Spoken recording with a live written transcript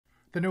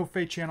The No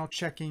Fate channel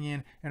checking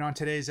in, and on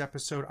today's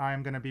episode I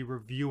am going to be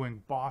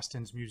reviewing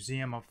Boston's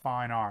Museum of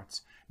Fine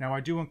Arts. Now I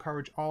do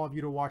encourage all of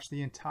you to watch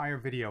the entire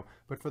video,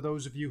 but for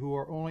those of you who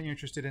are only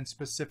interested in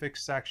specific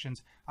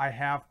sections, I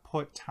have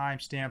put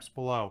timestamps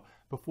below.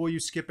 Before you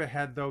skip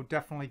ahead though,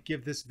 definitely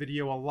give this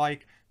video a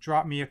like,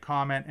 drop me a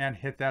comment, and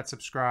hit that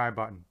subscribe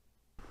button.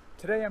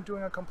 Today I'm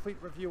doing a complete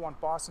review on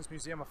Boston's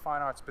Museum of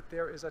Fine Arts, but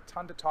there is a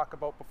ton to talk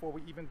about before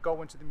we even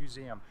go into the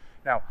museum.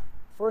 Now,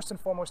 first and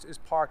foremost is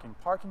parking.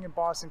 Parking in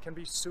Boston can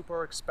be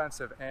super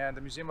expensive, and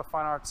the Museum of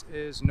Fine Arts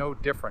is no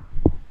different.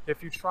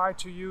 If you try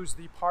to use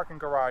the parking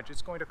garage,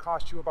 it's going to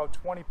cost you about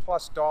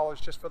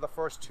 $20+ just for the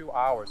first 2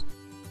 hours.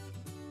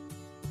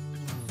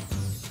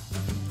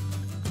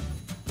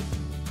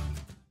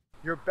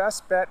 Your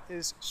best bet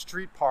is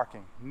street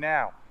parking.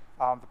 Now,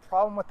 the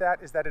problem with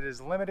that is that it is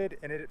limited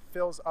and it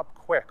fills up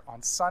quick.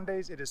 On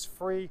Sundays it is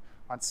free.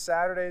 On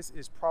Saturdays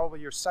is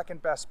probably your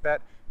second best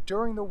bet.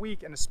 During the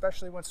week, and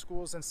especially when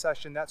school's in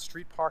session, that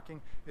street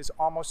parking is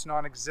almost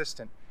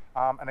non-existent.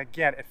 And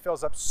again, it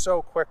fills up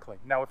so quickly.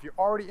 Now, if you're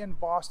already in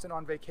Boston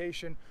on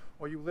vacation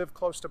or you live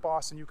close to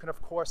Boston, you can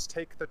of course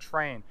take the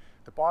train.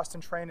 The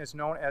Boston train is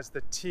known as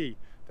the T.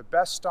 The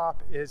best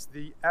stop is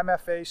the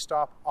MFA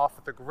stop off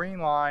of the Green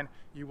Line.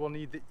 You will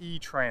need the E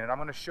train, and I'm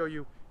going to show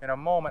you in a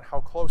moment how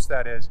close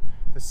that is.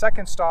 The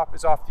second stop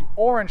is off the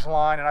Orange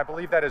Line, and I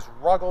believe that is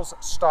Ruggles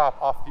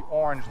stop off the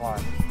Orange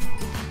Line.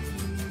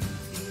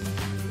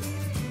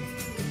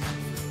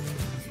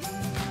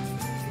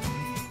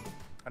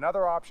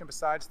 Another option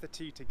besides the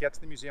T to get to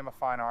the Museum of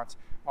Fine Arts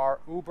are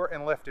Uber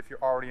and Lyft if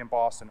you're already in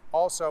Boston.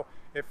 Also,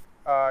 if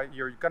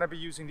you're going to be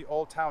using the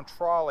old Town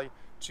Trolley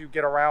to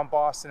get around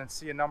Boston and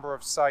see a number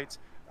of sites,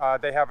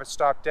 they have a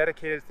stop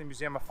dedicated to the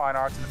Museum of Fine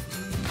Arts.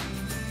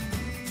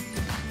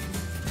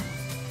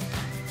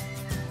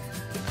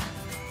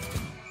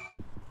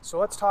 So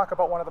let's talk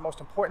about one of the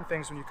most important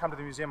things when you come to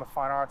the Museum of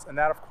Fine Arts, and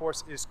that of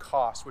course is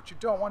cost. What you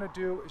don't want to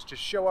do is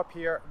just show up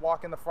here,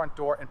 walk in the front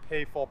door, and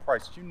pay full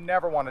price. You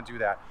never want to do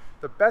that.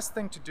 The best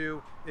thing to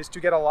do is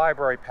to get a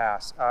library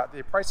pass.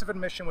 The price of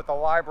admission with a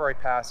library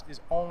pass is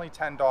only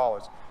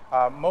 $10.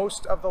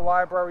 Most of the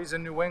libraries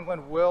in New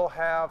England will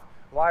have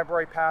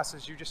library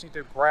passes. You just need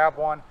to grab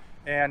one.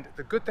 And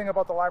the good thing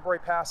about the library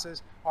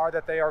passes are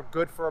that they are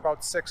good for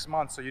about 6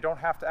 months, so you don't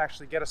have to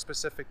actually get a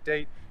specific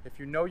date. If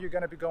you know you're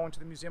going to be going to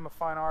the Museum of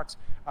Fine Arts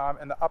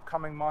in the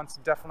upcoming months,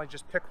 definitely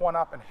just pick one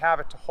up and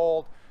have it to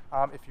hold.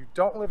 If you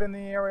don't live in the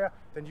area,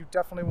 then you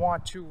definitely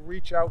want to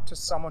reach out to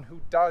someone who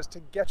does to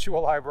get you a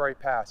library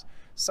pass.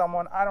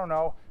 Someone, I don't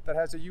know, that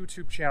has a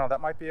YouTube channel that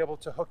might be able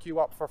to hook you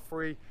up for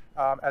free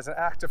as an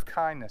act of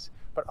kindness.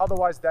 But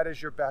otherwise, that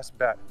is your best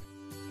bet.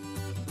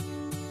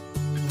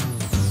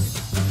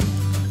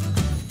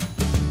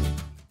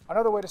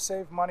 Another way to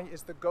save money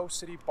is the Go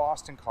City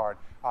Boston card.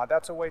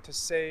 That's a way to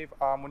save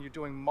when you're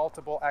doing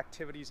multiple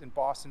activities in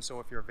Boston. So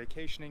if you're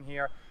vacationing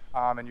here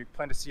and you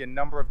plan to see a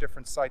number of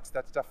different sites,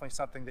 that's definitely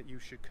something that you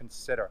should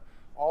consider.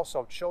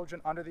 Also,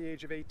 children under the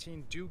age of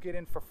 18 do get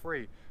in for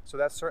free. So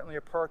that's certainly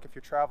a perk if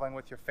you're traveling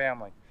with your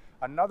family.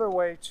 Another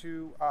way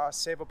to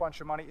save a bunch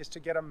of money is to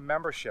get a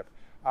membership.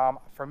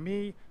 For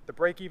me, the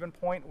break-even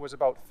point was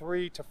about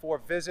 3 to 4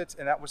 visits,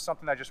 and that was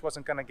something that just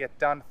wasn't going to get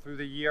done through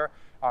the year.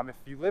 If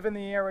you live in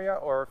the area,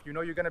 or if you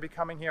know you're going to be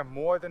coming here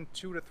more than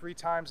 2 to 3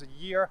 times a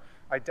year,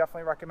 I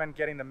definitely recommend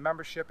getting the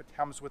membership. It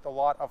comes with a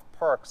lot of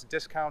perks,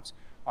 discounts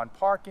on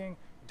parking,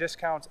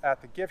 discounts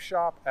at the gift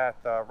shop,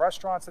 at the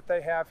restaurants that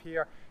they have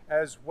here,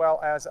 as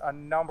well as a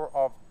number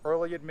of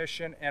early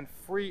admission and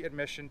free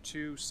admission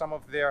to some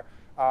of their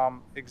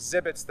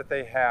exhibits that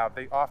they have.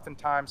 They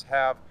oftentimes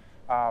have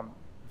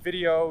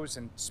videos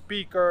and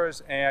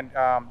speakers and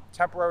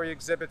temporary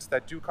exhibits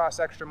that do cost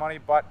extra money,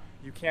 but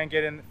you can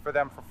get in for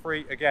them for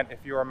free, again, if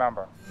you're a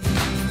member.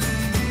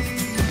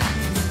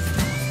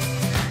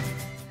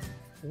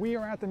 We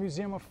are at the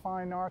Museum of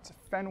Fine Arts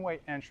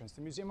Fenway entrance.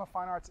 The Museum of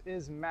Fine Arts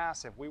is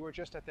massive. We were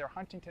just at their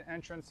Huntington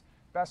entrance,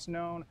 best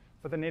known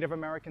for the Native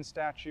American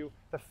statue.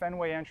 The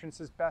Fenway entrance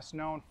is best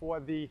known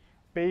for the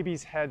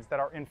babies' heads that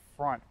are in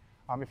front.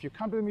 If you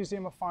come to the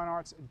Museum of Fine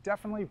Arts,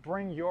 definitely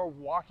bring your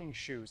walking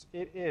shoes.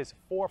 It is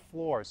 4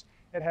 floors.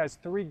 It has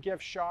 3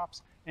 gift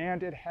shops,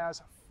 and it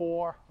has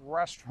 4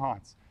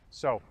 restaurants.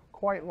 So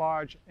quite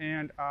large,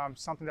 and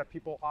something that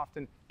people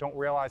often don't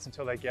realize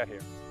until they get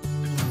here.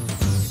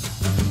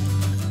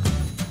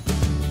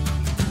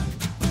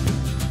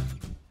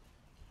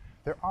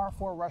 There are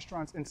 4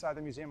 restaurants inside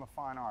the Museum of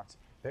Fine Arts.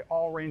 They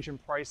all range in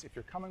price. If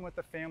you're coming with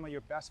the family,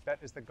 your best bet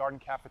is the Garden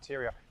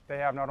Cafeteria. They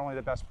have not only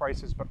the best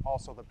prices, but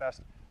also the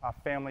best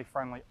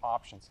family-friendly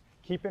options.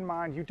 Keep in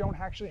mind, you don't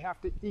actually have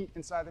to eat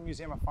inside the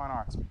Museum of Fine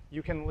Arts.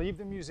 You can leave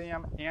the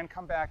museum and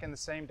come back in the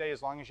same day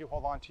as long as you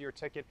hold on to your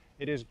ticket.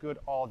 It is good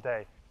all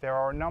day. There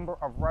are a number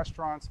of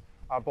restaurants,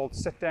 both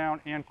sit-down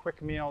and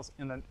quick meals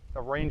in the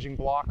ranging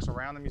blocks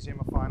around the Museum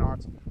of Fine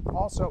Arts.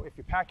 Also, if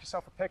you pack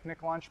yourself a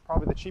picnic lunch,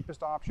 probably the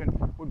cheapest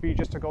option would be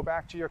just to go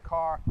back to your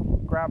car,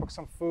 grab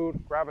some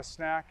food, grab a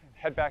snack, and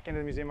head back into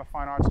the Museum of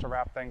Fine Arts to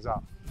wrap things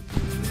up.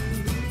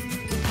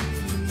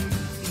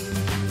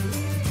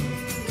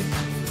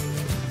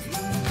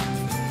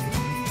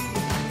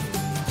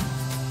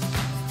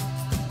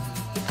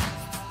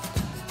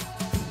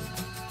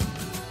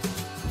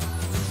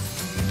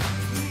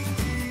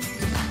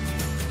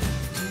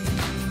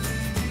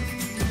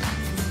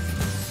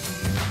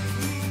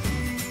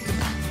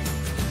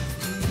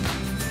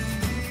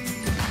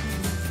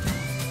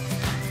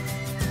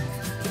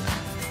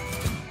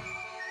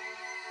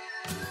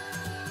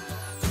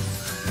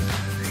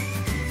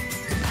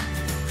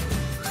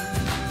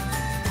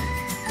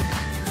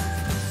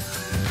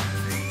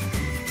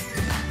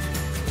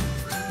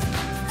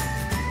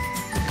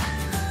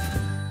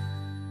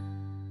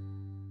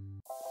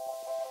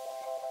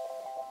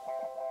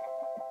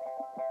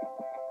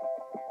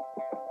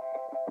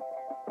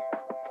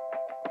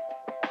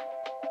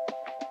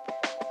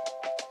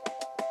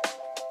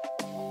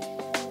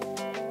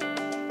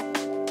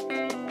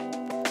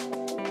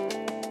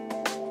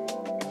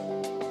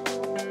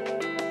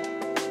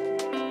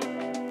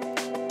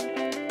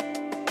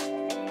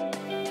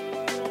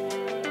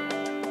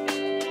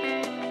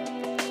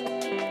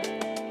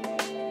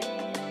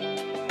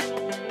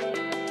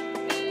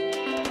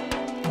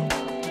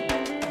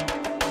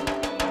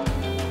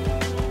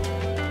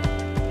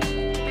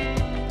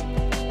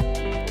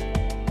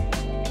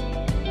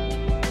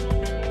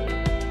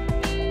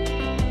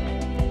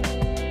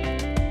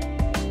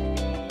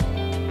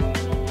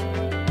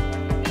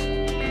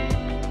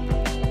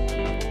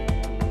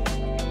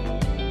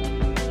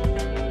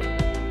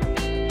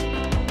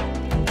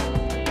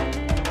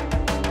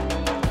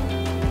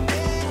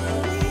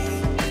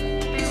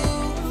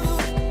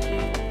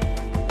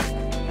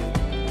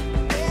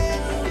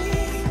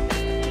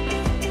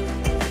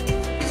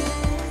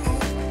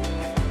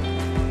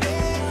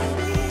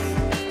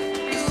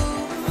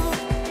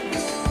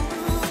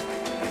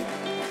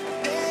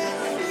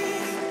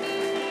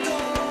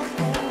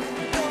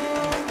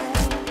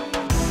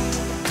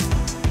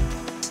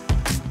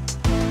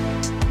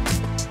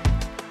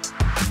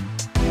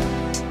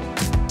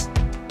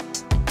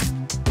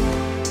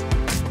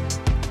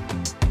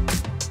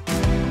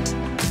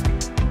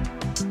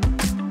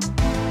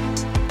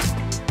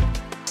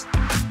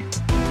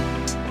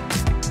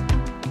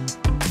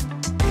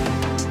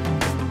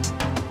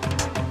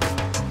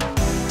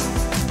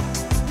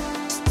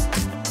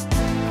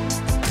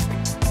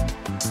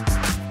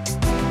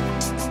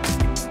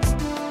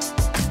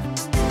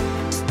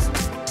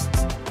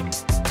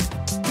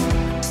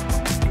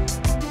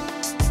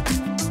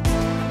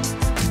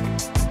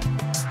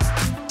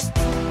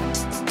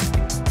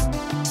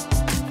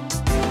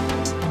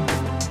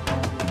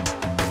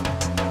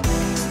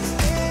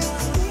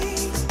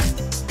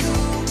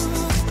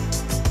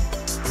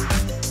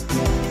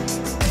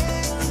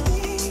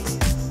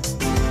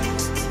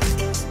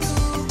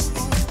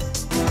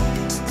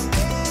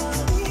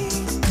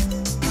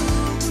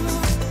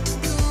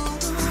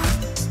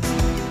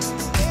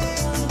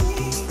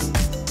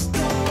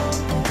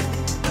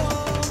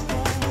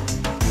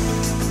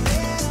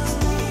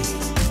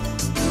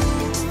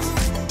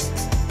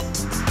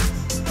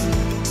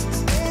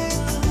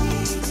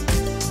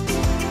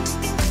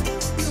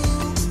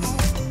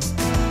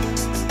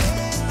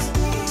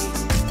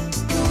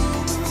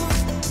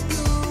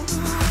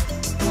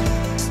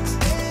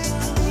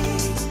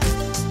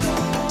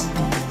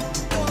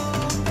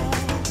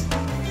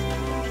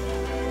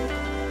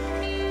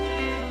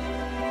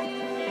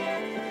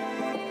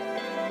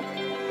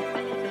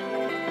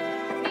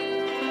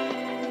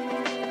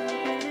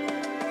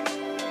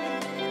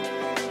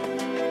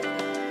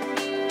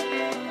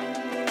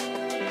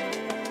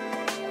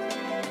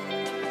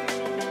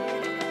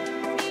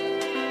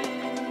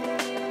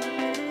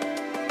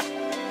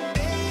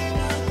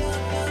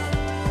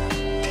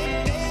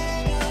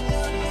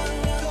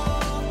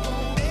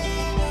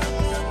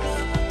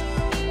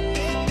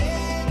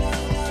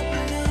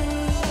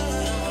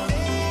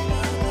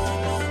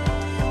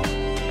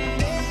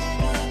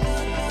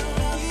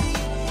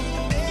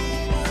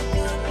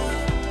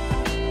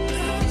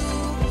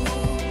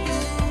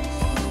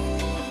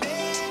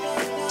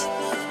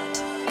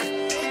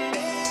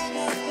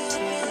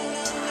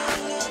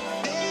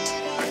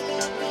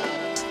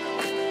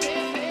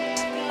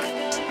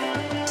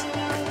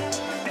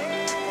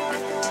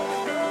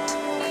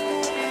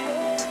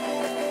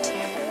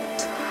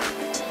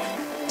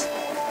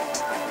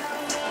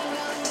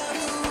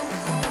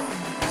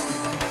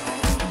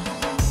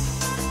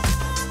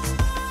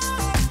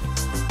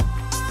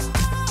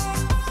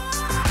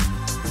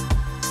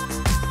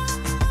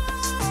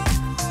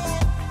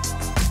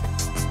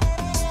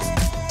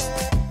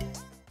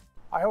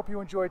 you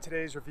enjoyed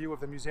today's review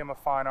of the Museum of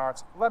Fine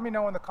Arts. Let me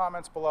know in the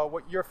comments below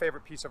what your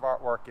favorite piece of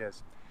artwork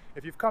is.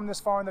 If you've come this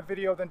far in the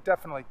video, then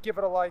definitely give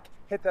it a like,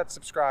 hit that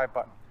subscribe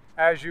button.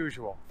 As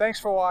usual, thanks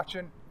for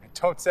watching, and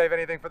don't save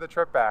anything for the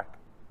trip back.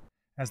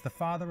 As the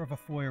father of a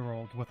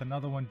 4-year-old with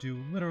another one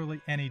due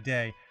literally any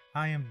day,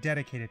 I am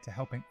dedicated to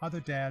helping other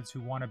dads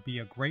who want to be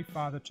a great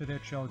father to their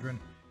children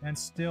and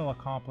still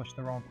accomplish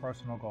their own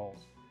personal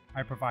goals.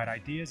 I provide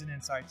ideas and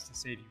insights to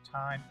save you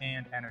time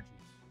and energy,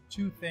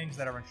 two things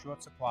that are in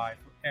short supply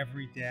for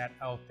every dad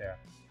out there.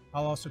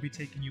 I'll also be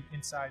taking you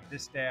inside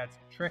this dad's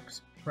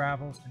tricks,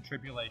 travels, and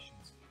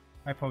tribulations.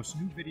 I post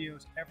new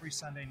videos every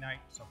Sunday night,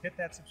 so hit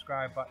that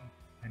subscribe button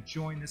and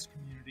join this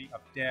community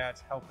of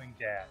dads helping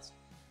dads.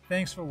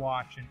 Thanks for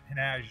watching, and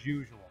as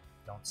usual,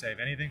 don't save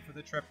anything for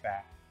the trip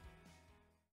back.